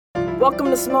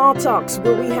Welcome to Small Talks,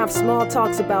 where we have small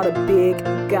talks about a big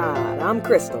God. I'm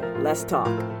Crystal. Let's talk.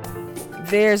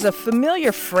 There's a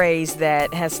familiar phrase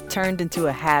that has turned into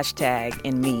a hashtag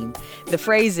and meme. The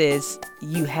phrase is,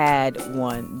 "You had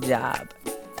one job."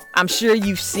 I'm sure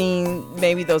you've seen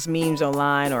maybe those memes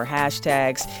online or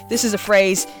hashtags. This is a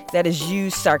phrase that is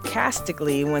used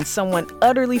sarcastically when someone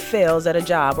utterly fails at a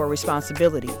job or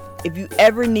responsibility. If you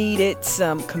ever needed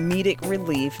some comedic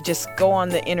relief, just go on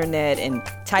the internet and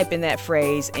type in that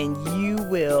phrase and you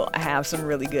will have some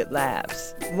really good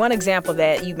laughs. One example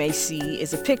that you may see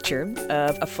is a picture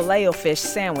of a Filet-O-Fish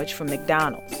sandwich from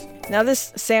McDonald's. Now,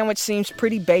 this sandwich seems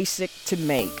pretty basic to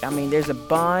make. I mean, there's a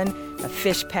bun, a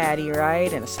fish patty,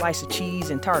 right, and a slice of cheese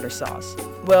and tartar sauce.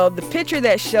 Well, the picture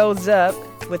that shows up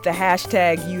with the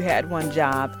hashtag "You had one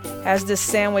job" has this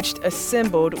sandwich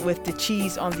assembled with the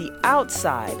cheese on the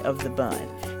outside of the bun.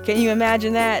 Can you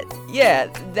imagine that? Yeah,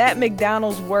 that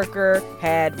McDonald's worker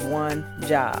had one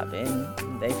job and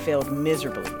they failed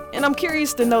miserably. And I'm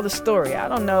curious to know the story. I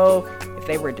don't know if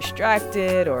they were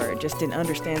distracted or just didn't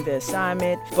understand the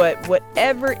assignment, but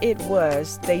whatever it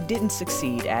was, they didn't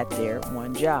succeed at their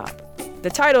one job. The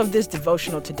title of this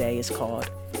devotional today is called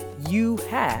 "You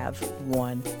Have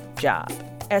One Job."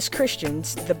 As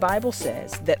Christians, the Bible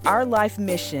says that our life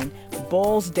mission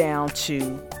boils down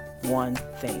to one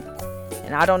thing.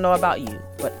 And I don't know about you,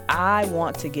 but I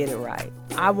want to get it right.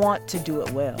 I want to do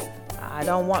it well. I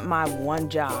don't want my one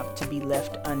job to be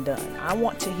left undone. I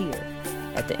want to hear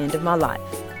at the end of my life,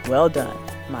 "Well done,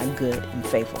 my good and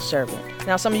faithful servant."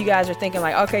 Now, some of you guys are thinking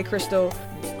like, okay, Crystal,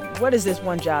 what is this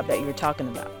one job that you're talking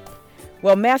about?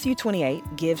 Well, Matthew 28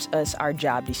 gives us our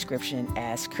job description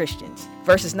as Christians.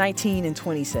 Verses 19 and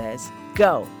 20 says,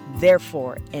 "Go,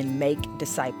 therefore, and make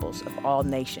disciples of all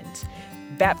nations,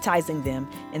 baptizing them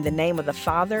in the name of the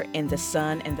Father and the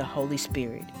Son and the Holy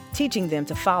Spirit, teaching them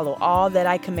to follow all that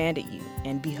I commanded you.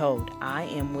 And behold, I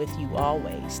am with you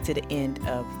always to the end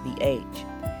of the age."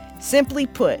 Simply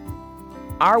put,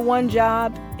 our one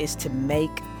job is to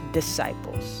make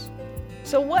disciples.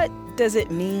 So what does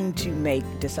it mean to make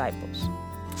disciples?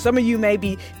 Some of you may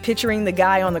be picturing the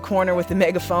guy on the corner with the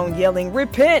megaphone yelling,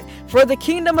 "Repent, for the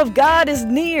kingdom of God is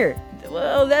near."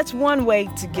 Well, that's one way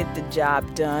to get the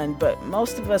job done, but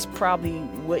most of us probably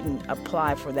wouldn't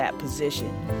apply for that position.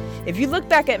 If you look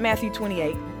back at Matthew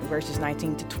 28, verses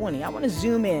 19 to 20, I want to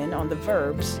zoom in on the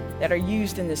verbs that are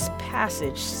used in this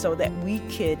passage so that we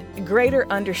could greater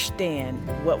understand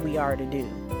what we are to do.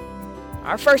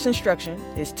 Our first instruction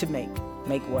is to make.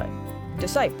 Make what?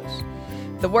 Disciples.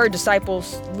 The word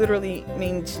disciples literally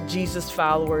means Jesus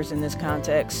followers in this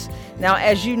context. Now,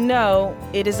 as you know,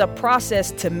 it is a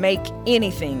process to make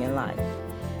anything in life.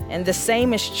 And the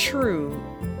same is true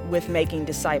with making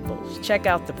disciples. Check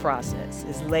out the process.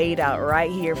 It's laid out right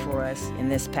here for us in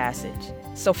this passage.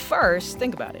 So first,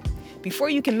 think about it. Before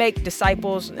you can make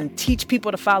disciples and teach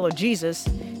people to follow Jesus,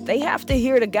 they have to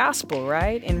hear the gospel,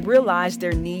 right? And realize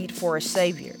their need for a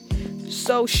savior.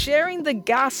 So sharing the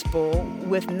gospel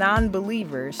with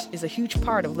non-believers is a huge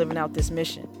part of living out this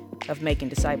mission of making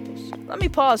disciples. Let me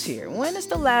pause here. When is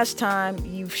the last time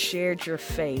you've shared your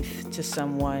faith to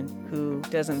someone who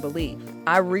doesn't believe?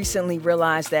 I recently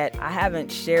realized that I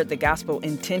haven't shared the gospel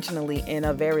intentionally in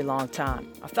a very long time.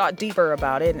 I thought deeper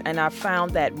about it, and I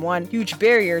found that one huge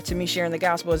barrier to me sharing the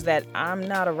gospel is that I'm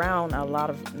not around a lot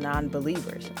of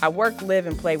non-believers. I work, live,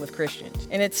 and play with Christians,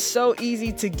 and it's so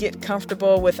easy to get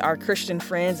comfortable with our Christian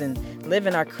friends and live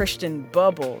in our Christian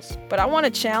bubbles. But I want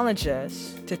to challenge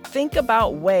us to think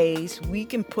about ways we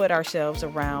can put ourselves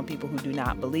around people who do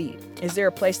not believe. Is there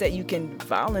a place that you can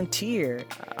volunteer?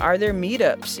 Are there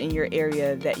meetups in your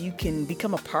area that you can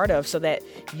become a part of so that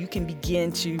you can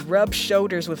begin to rub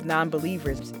shoulders with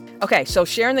non-believers? Okay, so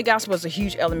sharing the gospel is a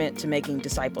huge element to making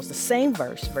disciples. The same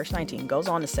verse 19, goes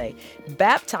on to say,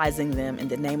 baptizing them in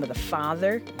the name of the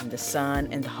Father and the Son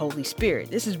and the Holy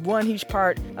Spirit. This is one huge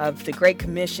part of the Great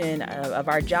Commission of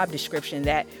our job description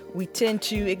that we tend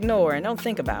to ignore and don't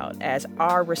think about as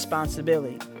our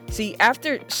responsibility. See,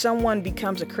 after someone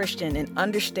becomes a Christian and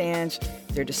understands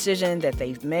their decision that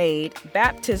they've made,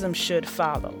 baptism should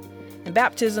follow. And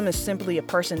baptism is simply a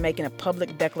person making a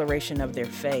public declaration of their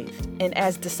faith. And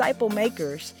as disciple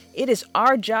makers, it is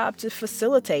our job to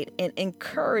facilitate and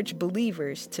encourage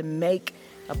believers to make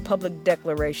a public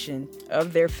declaration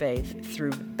of their faith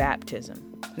through baptism.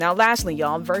 Now, lastly,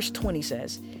 y'all, verse 20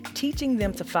 says, teaching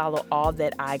them to follow all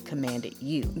that I commanded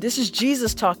you. This is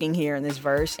Jesus talking here in this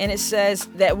verse, and it says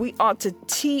that we ought to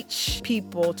teach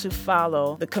people to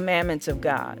follow the commandments of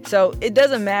God. So it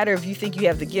doesn't matter if you think you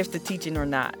have the gift of teaching or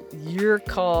not. You're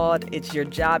called, it's your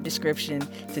job description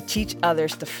to teach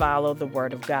others to follow the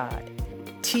word of God.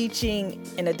 Teaching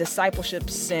in a discipleship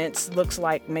sense looks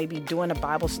like maybe doing a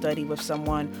Bible study with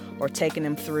someone or taking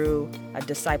them through a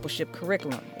discipleship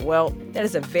curriculum. Well, that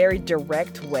is a very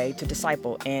direct way to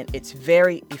disciple, and it's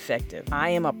very effective. I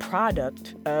am a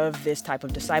product of this type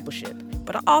of discipleship.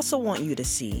 But I also want you to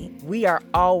see we are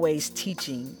always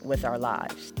teaching with our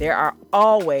lives. There are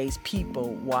always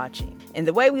people watching. And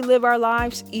the way we live our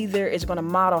lives either is going to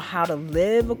model how to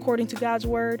live according to God's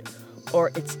word,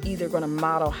 or it's either going to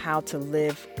model how to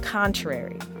live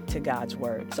contrary to God's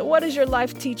word. So what is your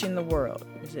life teaching the world?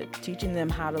 Is it teaching them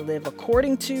how to live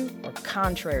according to or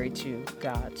contrary to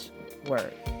God's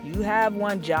word? You have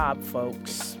one job,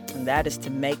 folks, and that is to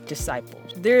make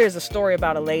disciples. There is a story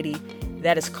about a lady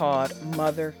that is called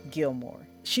Mother Gilmore.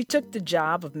 She took the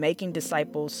job of making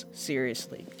disciples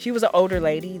seriously. She was an older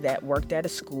lady that worked at a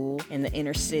school in the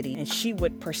inner city, and she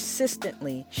would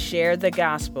persistently share the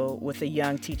gospel with a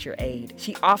young teacher aide.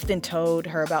 She often told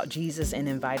her about Jesus and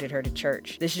invited her to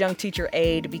church. This young teacher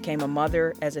aide became a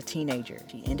mother as a teenager.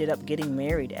 She ended up getting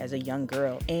married as a young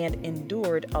girl and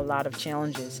endured a lot of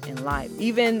challenges in life.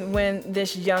 Even when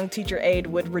this young teacher aide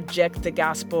would reject the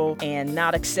gospel and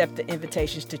not accept the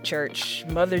invitations to church,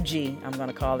 Mother G, I'm going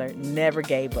to call her, never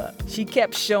gave up. She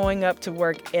kept showing up to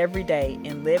work every day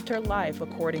and lived her life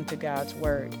according to God's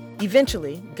word.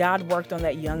 Eventually, God worked on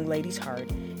that young lady's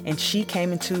heart, and she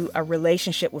came into a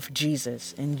relationship with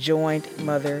Jesus and joined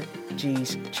Mother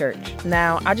G's church.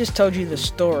 Now, I just told you the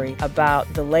story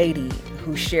about the lady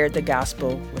who shared the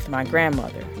gospel with my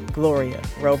grandmother, Gloria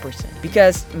Roberson.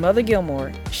 Because Mother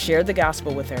Gilmore shared the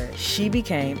gospel with her, she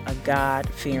became a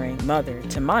God-fearing mother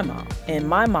to my mom. And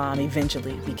my mom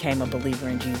eventually became a believer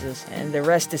in Jesus, and the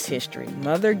rest is history.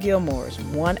 Mother Gilmore's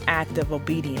one act of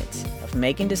obedience, of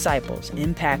making disciples,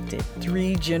 impacted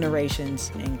 3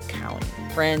 generations and counting.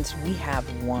 Friends, we have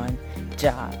one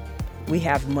job. We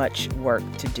have much work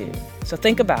to do. So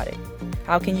think about it.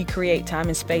 How can you create time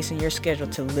and space in your schedule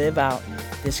to live out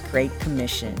this great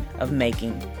commission of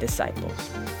making disciples?